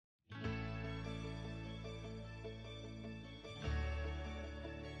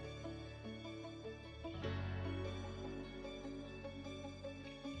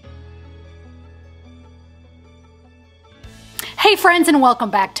Hey friends, and welcome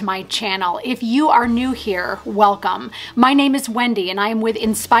back to my channel. If you are new here, welcome. My name is Wendy and I am with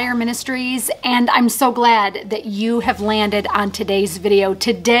Inspire Ministries, and I'm so glad that you have landed on today's video.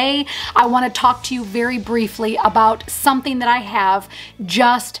 Today, I want to talk to you very briefly about something that I have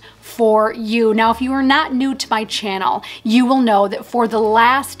just for you. Now, if you are not new to my channel, you will know that for the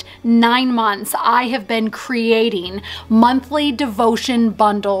last 9 months, I have been creating monthly devotion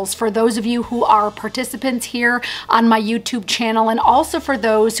bundles for those of you who are participants here on my YouTube channel, and also for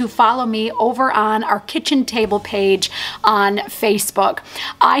those who follow me over on our kitchen table page on Facebook.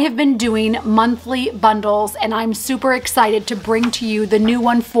 I have been doing monthly bundles, and I'm super excited to bring to you the new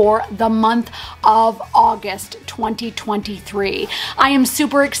one for the month of August 2023. I am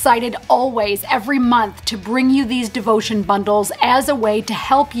super excited always, every month, to bring you these devotion bundles as a way to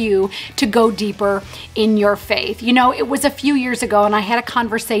help you to go deeper in your faith. You know, it was a few years ago and I had a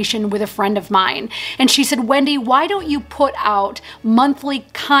conversation with a friend of mine, and she said, Wendy, why don't you put out monthly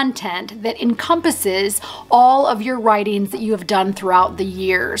content that encompasses all of your writings that you have done throughout the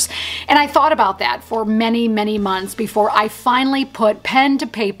years? And I thought about that for many, many months before I finally put pen to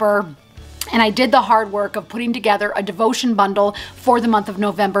paper and I did the hard work of putting together a devotion bundle for the month of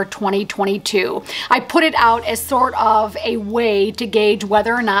November 2022. I put it out as sort of a way to gauge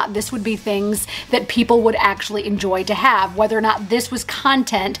whether or not this would be things that people would actually enjoy to have, whether or not this was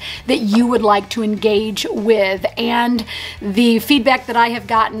content that you would like to engage with. And the feedback that I have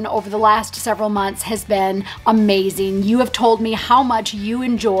gotten over the last several months has been amazing. You have told me how much you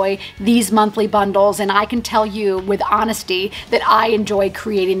enjoy these monthly bundles, and I can tell you with honesty that I enjoy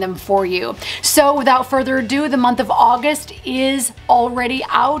creating them for you. So without further ado, the month of August is already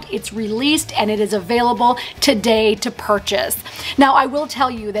out. It's released and it is available today to purchase. Now, I will tell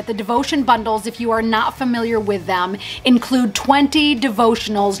you that the devotion bundles, if you are not familiar with them, include 20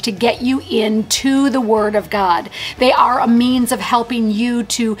 devotionals to get you into the Word of God. They are a means of helping you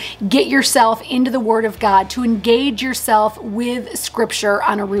to get yourself into the Word of God, to engage yourself with Scripture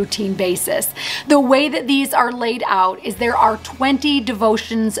on a routine basis. The way that these are laid out is there are 20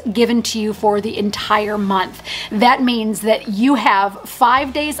 devotions given to you for the entire month. That means that you have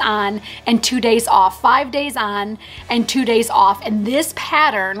 5 days on and 2 days off, 5 days on and 2 days off, and this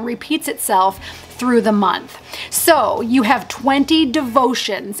pattern repeats itself through the month. So you have 20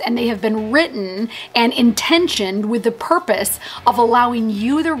 devotions, and they have been written and intentioned with the purpose of allowing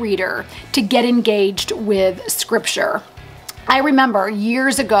you, the reader, to get engaged with Scripture. I remember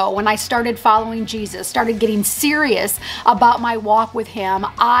years ago when I started following Jesus, started getting serious about my walk with Him,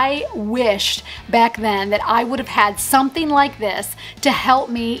 I wished back then that I would have had something like this to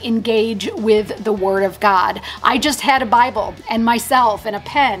help me engage with the Word of God. I just had a Bible and myself and a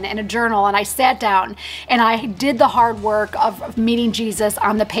pen and a journal, and I sat down and I did the hard work of meeting Jesus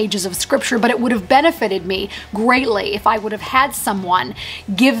on the pages of Scripture, but it would have benefited me greatly if I would have had someone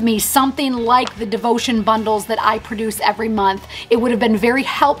give me something like the devotion bundles that I produce every month. It would have been very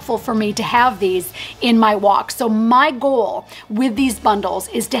helpful for me to have these in my walk. So my goal with these bundles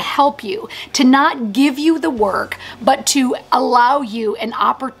is to help you, to not give you the work, but to allow you an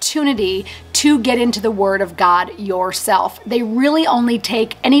opportunity to get into the Word of God yourself. They really only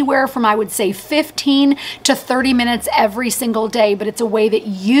take anywhere from, I would say, 15 to 30 minutes every single day, but it's a way that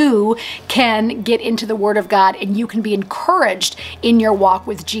you can get into the Word of God and you can be encouraged in your walk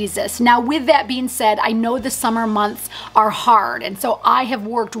with Jesus. Now, with that being said, I know the summer months are hard, and so I have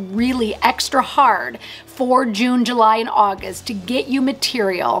worked really extra hard for June, July, and August to get you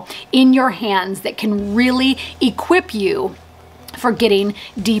material in your hands that can really equip you for getting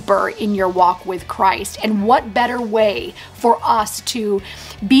deeper in your walk with Christ. And what better way for us to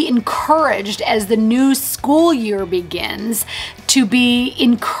be encouraged as the new school year begins, to be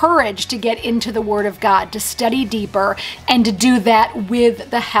encouraged to get into the Word of God, to study deeper, and to do that with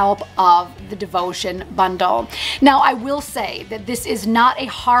the help of the devotion bundle. Now, I will say that this is not a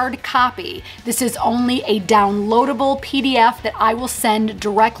hard copy. This is only a downloadable PDF that I will send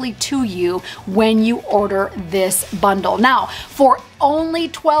directly to you when you order this bundle. Now, for only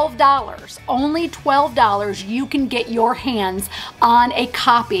 $12, you can get your hands on a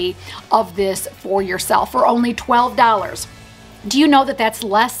copy of this for yourself for only $12. Do you know that that's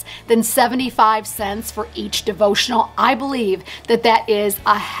less than 75 cents for each devotional? I believe that that is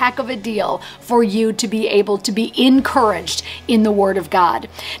a heck of a deal for you to be able to be encouraged in the Word of God.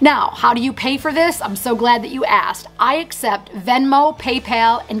 Now, how do you pay for this? I'm so glad that you asked. I accept Venmo,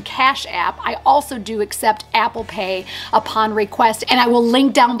 PayPal, and Cash App. I also do accept Apple Pay upon request, and I will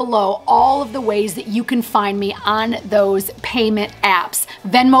link down below all of the ways that you can find me on those payment apps.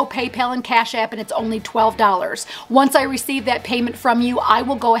 Venmo, PayPal, and Cash App, and it's only $12. Once I receive that payment from you, I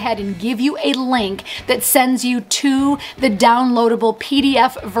will go ahead and give you a link that sends you to the downloadable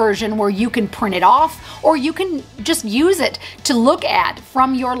PDF version where you can print it off, or you can just use it to look at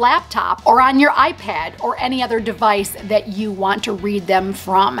from your laptop or on your iPad or any other device that you want to read them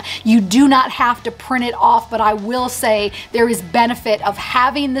from. You do not have to print it off, but I will say there is benefit of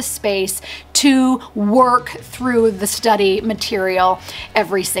having the space to work through the study material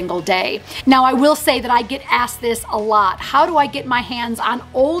every single day. Now, I will say that I get asked this a lot. How do I get my hands on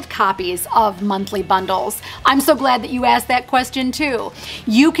old copies of monthly bundles? I'm so glad that you asked that question too.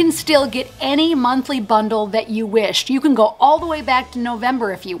 You can still get any monthly bundle that you wish. You can go all the way back to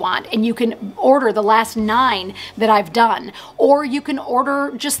November if you want, and you can order the last 9 that I've done, or you can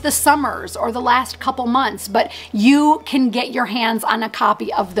order just the summers or the last couple months, but you can get your hands on a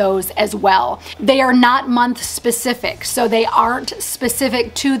copy of those as well. They are not month specific, so they aren't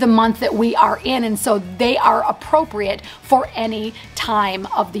specific to the month that we are in, and so they are appropriate for any time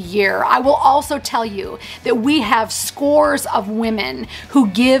of the year. I will also tell you that we have scores of women who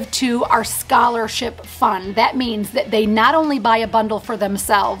give to our scholarship fund. That means that they not only buy a bundle for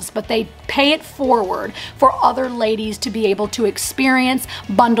themselves, but they pay it forward for other ladies to be able to experience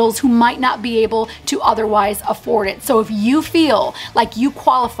bundles who might not be able to otherwise afford it. So if you feel like you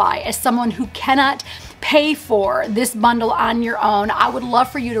qualify as someone who cannot pay for this bundle on your own, I would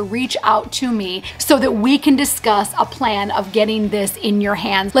love for you to reach out to me so that we can discuss a plan of getting this in your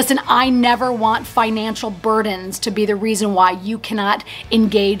hands. Listen, I never want financial burdens to be the reason why you cannot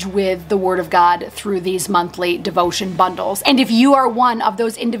engage with the Word of God through these monthly devotion bundles. And if you are one of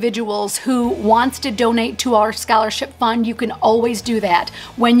those individuals who wants to donate to our scholarship fund, you can always do that.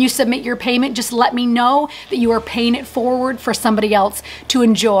 When you submit your payment, just let me know that you are paying it forward for somebody else to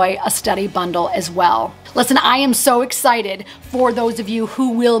enjoy a study bundle as well. Listen, I am so excited for those of you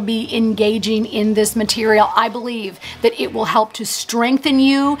who will be engaging in this material. I believe that it will help to strengthen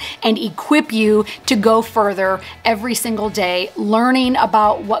you and equip you to go further every single day, learning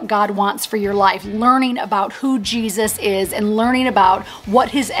about what God wants for your life, learning about who Jesus is, and learning about what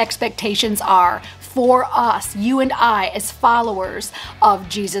His expectations are for us, you and I, as followers of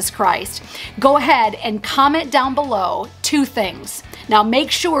Jesus Christ. Go ahead and comment down below 2 things. Now make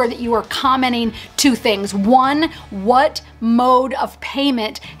sure that you are commenting 2 things. 1, what mode of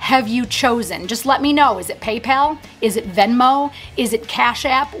payment have you chosen? Just let me know. Is it PayPal? Is it Venmo? Is it Cash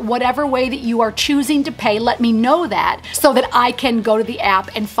App? Whatever way that you are choosing to pay, let me know that so that I can go to the app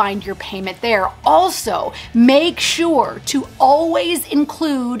and find your payment there. Also, make sure to always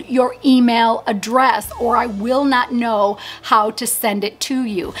include your email address, or I will not know how to send it to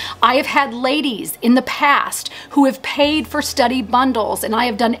you. I have had ladies in the past who have paid for study bundles, and I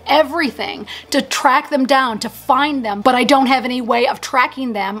have done everything to track them down, to find them, but I don't have any way of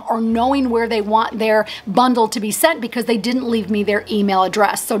tracking them or knowing where they want their bundle to be sent because they didn't leave me their email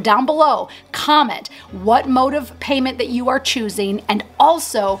address. So down below, comment what mode of payment that you are choosing and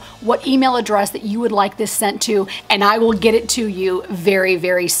also what email address that you would like this sent to, and I will get it to you very,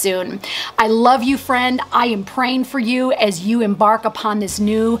 very soon. I love you, friend. I am praying for you as you embark upon this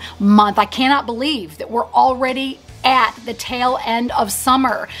new month. I cannot believe that we're already at the tail end of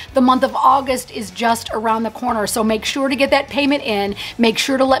summer. The month of August is just around the corner, so make sure to get that payment in. Make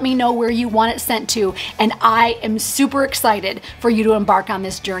sure to let me know where you want it sent to, and I am super excited for you to embark on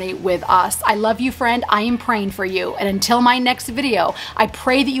this journey with us. I love you, friend. I am praying for you, and until my next video, I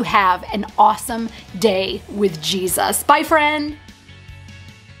pray that you have an awesome day with Jesus. Bye, friend.